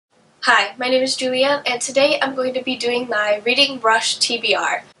Hi, my name is Julianne, and today I'm going to be doing my Reading Rush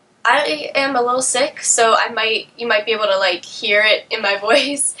TBR. I am a little sick, so you might be able to hear it in my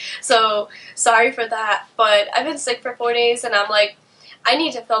voice, so sorry for that, but I've been sick for 4 days and I'm like, I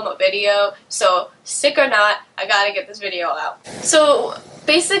need to film a video, so sick or not, I gotta get this video out. So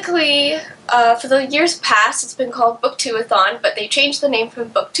basically, for the years past, it's been called Booktubeathon, but they changed the name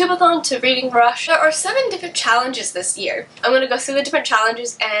from Booktubeathon to Reading Rush. There are 7 different challenges this year. I'm going to go through the different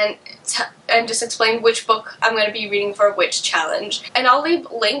challenges and just explain which book I'm going to be reading for which challenge. And I'll leave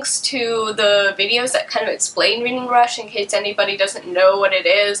links to the videos that kind of explain Reading Rush in case anybody doesn't know what it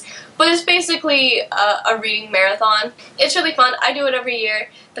is. But it's basically a reading marathon. It's really fun. I do it every year.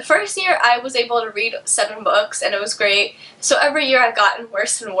 The first year I was able to read 7 books and it was great. So every year I've gotten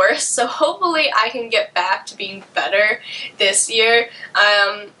worse and worse. So hopefully I can get back to being better this year.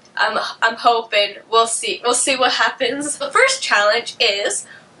 I'm hoping. We'll see. We'll see what happens. The first challenge is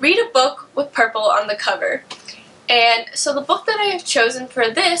read a book with purple on the cover. And so the book that I have chosen for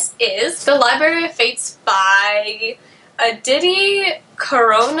this is The Library of Fates by Aditi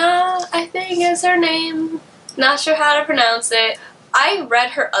Corona, I think is her name. Not sure how to pronounce it. I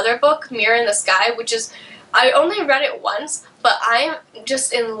read her other book, Mirror in the Sky, which is, I only read it once, but I'm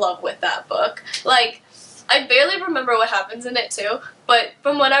just in love with that book. Like, I barely remember what happens in it too, but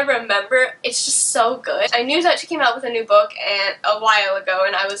from what I remember, it's just so good. I knew that she came out with a new book a while ago,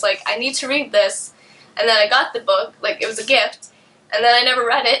 and I was like, I need to read this. And then I got the book, like it was a gift, and then I never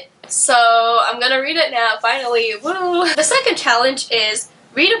read it. So I'm gonna read it now, finally, woo! The second challenge is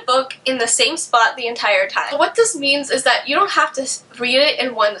read a book in the same spot the entire time. What this means is that you don't have to read it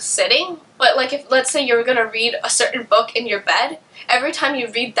in one sitting, but like if, let's say you're gonna read a certain book in your bed, every time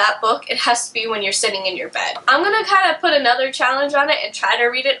you read that book, it has to be when you're sitting in your bed. I'm gonna kind of put another challenge on it and try to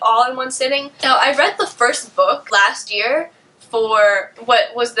read it all in one sitting. Now, I read the first book last year for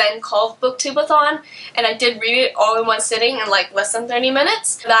what was then called Booktubeathon, and I did read it all in one sitting in like less than 30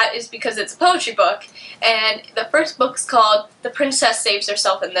 minutes. That is because it's a poetry book, and the first book's called The Princess Saves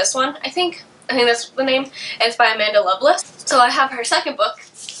Herself in This One, I think that's the name, and it's by Amanda Lovelace. So I have her second book,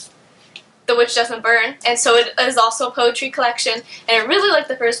 The Witch Doesn't Burn, and so it is also a poetry collection, and I really like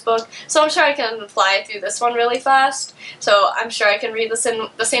the first book, so I'm sure I can fly through this one really fast. So I'm sure I can read this in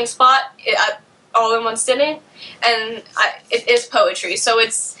the same spot, all in one sitting, and it is poetry, so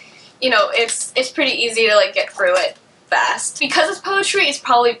it's, you know, it's pretty easy to like get through it fast. Because it's poetry, it's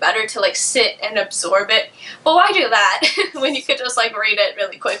probably better to like sit and absorb it, but why do that when you could just like read it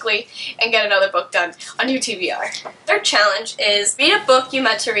really quickly and get another book done on your TBR. Third challenge is read a book you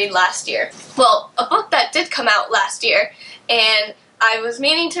meant to read last year. Well, a book that did come out last year, and I was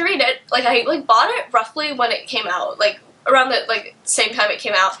meaning to read it, like I bought it roughly when it came out, like around the same time it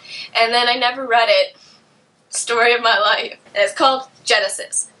came out, and then I never read it. Story of my life. And it's called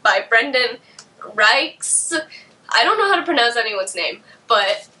Genesis by Brendan Reichs. I don't know how to pronounce anyone's name,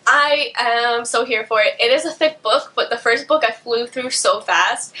 but I am so here for it. It is a thick book, but the first book I flew through so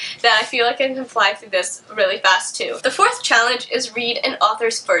fast that I feel like I can fly through this really fast too. The fourth challenge is read an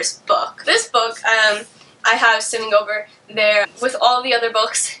author's first book. This book I have sitting over there with all the other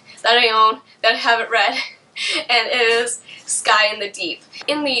books that I own that I haven't read, and it is Sky in the Deep.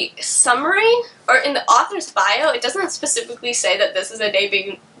 In the summary, or in the author's bio, it doesn't specifically say that this is a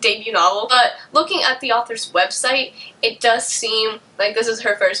debut novel, but looking at the author's website, it does seem like this is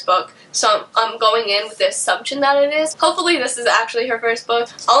her first book, so I'm going in with the assumption that it is. Hopefully this is actually her first book.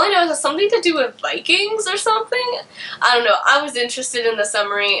 All I know is it's something to do with Vikings or something. I don't know, I was interested in the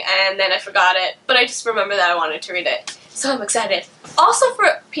summary and then I forgot it, but I just remember that I wanted to read it. So I'm excited. Also,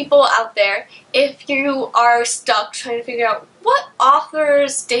 for people out there, if you are stuck trying to figure out what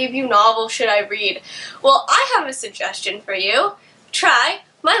author's debut novel should I read, well, I have a suggestion for you. Try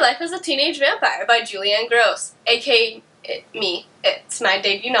My Life as a Teenage Vampire by Julianne Gross, aka me. It's my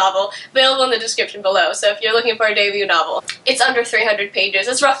debut novel, available in the description below, so if you're looking for a debut novel. It's under 300 pages.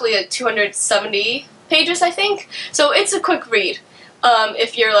 It's roughly like 270 pages, I think, so it's a quick read.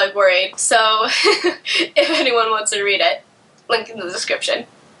 If you're like worried. So if anyone wants to read it, link in the description.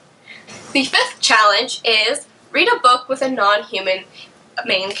 The fifth challenge is read a book with a non-human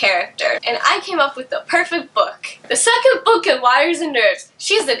main character. And I came up with the perfect book. The second book in Wires and Nerves.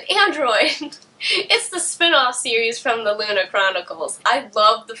 She's an android. It's the spin-off series from the Lunar Chronicles. I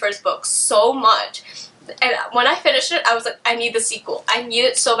loved the first book so much. And when I finished it, I was like, I need the sequel. I need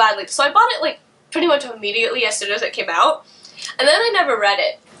it so badly. So I bought it like pretty much immediately as soon as it came out. And then I never read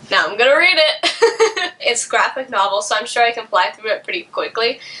it. Now I'm gonna read it. It's a graphic novel, so I'm sure I can fly through it pretty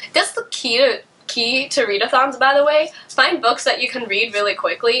quickly. That's the key to readathons, by the way. Find books that you can read really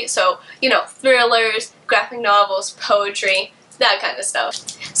quickly. So, you know, thrillers, graphic novels, poetry. that kind of stuff.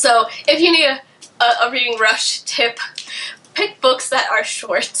 So if you need a reading rush tip, pick books that are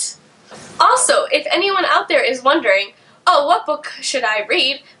short. Also, if anyone out there is wondering, oh, what book should I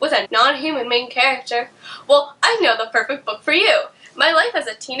read with a non-human main character? Well, I know the perfect book for you. My Life as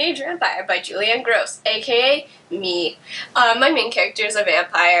a Teenage Vampire by Julianne Gross, aka me. My main character is a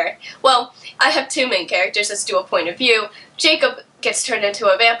vampire. Well, I have two main characters. Let's do a point of view. Jacob gets turned into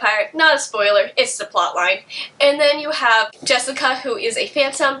a vampire. Not a spoiler, it's the plot line. And then you have Jessica, who is a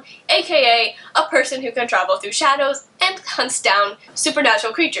phantom, aka a person who can travel through shadows and hunts down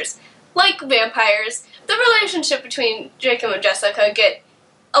supernatural creatures. Like vampires, the relationship between Jacob and Jessica get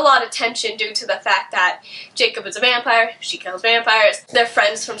a lot of tension due to the fact that Jacob is a vampire, she kills vampires, they're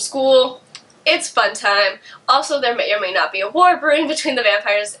friends from school. It's fun time. Also, there may or may not be a war brewing between the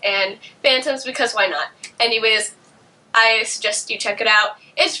vampires and phantoms, because why not? Anyways, I suggest you check it out.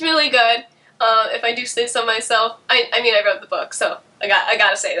 It's really good, if I do say so myself. I mean, I wrote the book, so I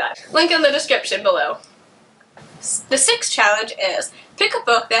gotta say that. Link in the description below. The sixth challenge is pick a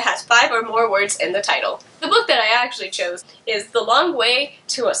book that has 5 or more words in the title. The book that I actually chose is The Long Way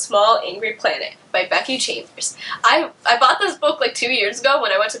to a Small Angry Planet by Becky Chambers. I bought this book like 2 years ago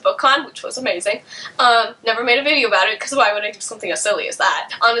when I went to BookCon, which was amazing. Never made a video about it, because why would I do something as silly as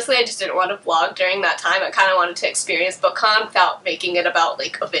that? Honestly, I just didn't want to vlog during that time. I kind of wanted to experience BookCon without making it about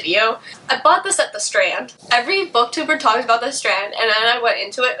like a video. I bought this at The Strand. Every booktuber talks about The Strand, and then I went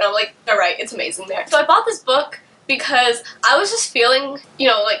into it and I'm like, alright, it's amazing there. So I bought this book because I was just feeling, you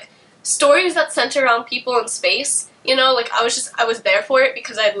know, like stories that center around people in space. You know, like I was there for it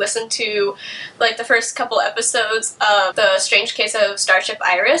because I'd listened to like the first couple episodes of The Strange Case of Starship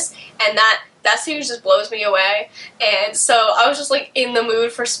Iris, and that series just blows me away. And so I was just like in the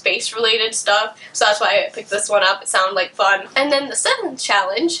mood for space related stuff, so that's why I picked this one up. It sounded like fun. And then the seventh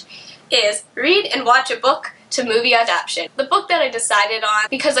challenge is read and watch a book to movie adaptation. The book that I decided on,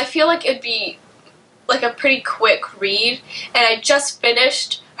 because I feel like it'd be like a pretty quick read, and I just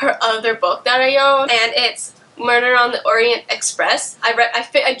finished her other book that I own, and it's Murder on the Orient Express.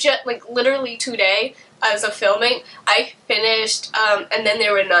 I just like literally today as of filming, I finished And Then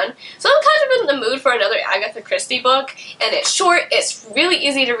There Were None. So I'm kind of in the mood for another Agatha Christie book, and it's short, it's really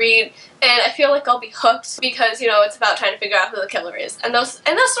easy to read, and I feel like I'll be hooked because, you know, it's about trying to figure out who the killer is, and those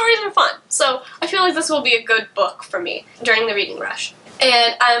stories are fun. So I feel like this will be a good book for me during the reading rush.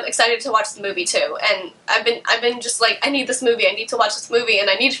 And I'm excited to watch the movie too, and I've been just like, I need this movie, I need to watch this movie, and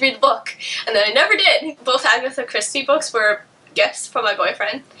I need to read the book, and then I never did. Both Agatha Christie books were gifts from my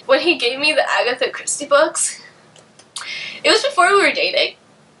boyfriend. When he gave me the Agatha Christie books, it was before we were dating,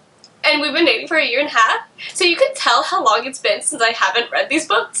 and we've been dating for a year and a half, so you can tell how long it's been since I haven't read these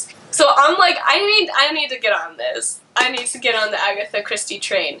books. So I'm like, I need to get on this. I need to get on the Agatha Christie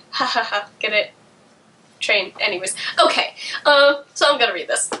train. Ha ha ha, get it? Train. Anyways, okay, so I'm gonna read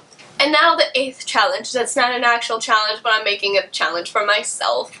this. And now the eighth challenge. That's not an actual challenge, but I'm making a challenge for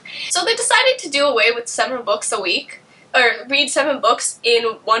myself. So they decided to do away with 7 books a week, or read 7 books in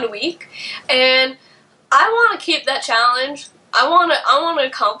 1 week, and I want to keep that challenge. I want to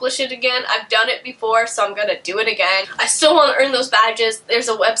accomplish it again. I've done it before, so I'm gonna do it again. I still want to earn those badges. There's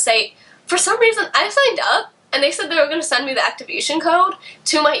a website. For some reason, I signed up, and they said they were going to send me the activation code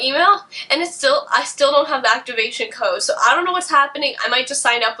to my email, and I still don't have the activation code, so I don't know what's happening. I might just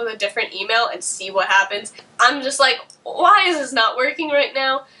sign up with a different email and see what happens. I'm just like, why is this not working right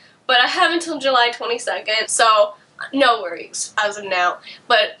now? But I have until July 22nd, so no worries as of now.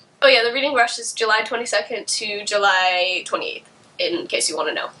 But, oh yeah, the reading rush is July 22nd to July 28th, in case you want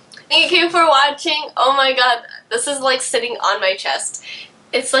to know. Thank you for watching. Oh my god, this is like sitting on my chest.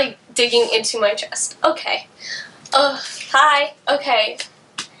 It's like digging into my chest. Okay. Hi. Okay.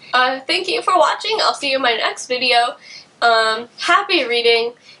 Thank you for watching. I'll see you in my next video. Happy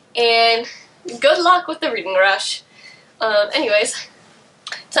reading, and good luck with the reading rush. Anyways,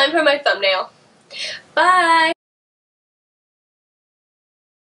 time for my thumbnail. Bye!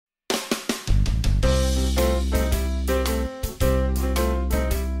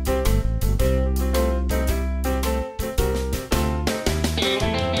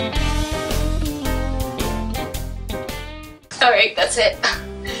 Alright, that's it.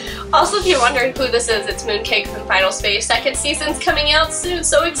 Also, if you're wondering who this is, it's Mooncake from Final Space. Second season's coming out soon,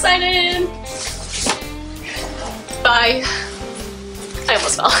 so excited! Bye. I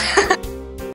almost fell.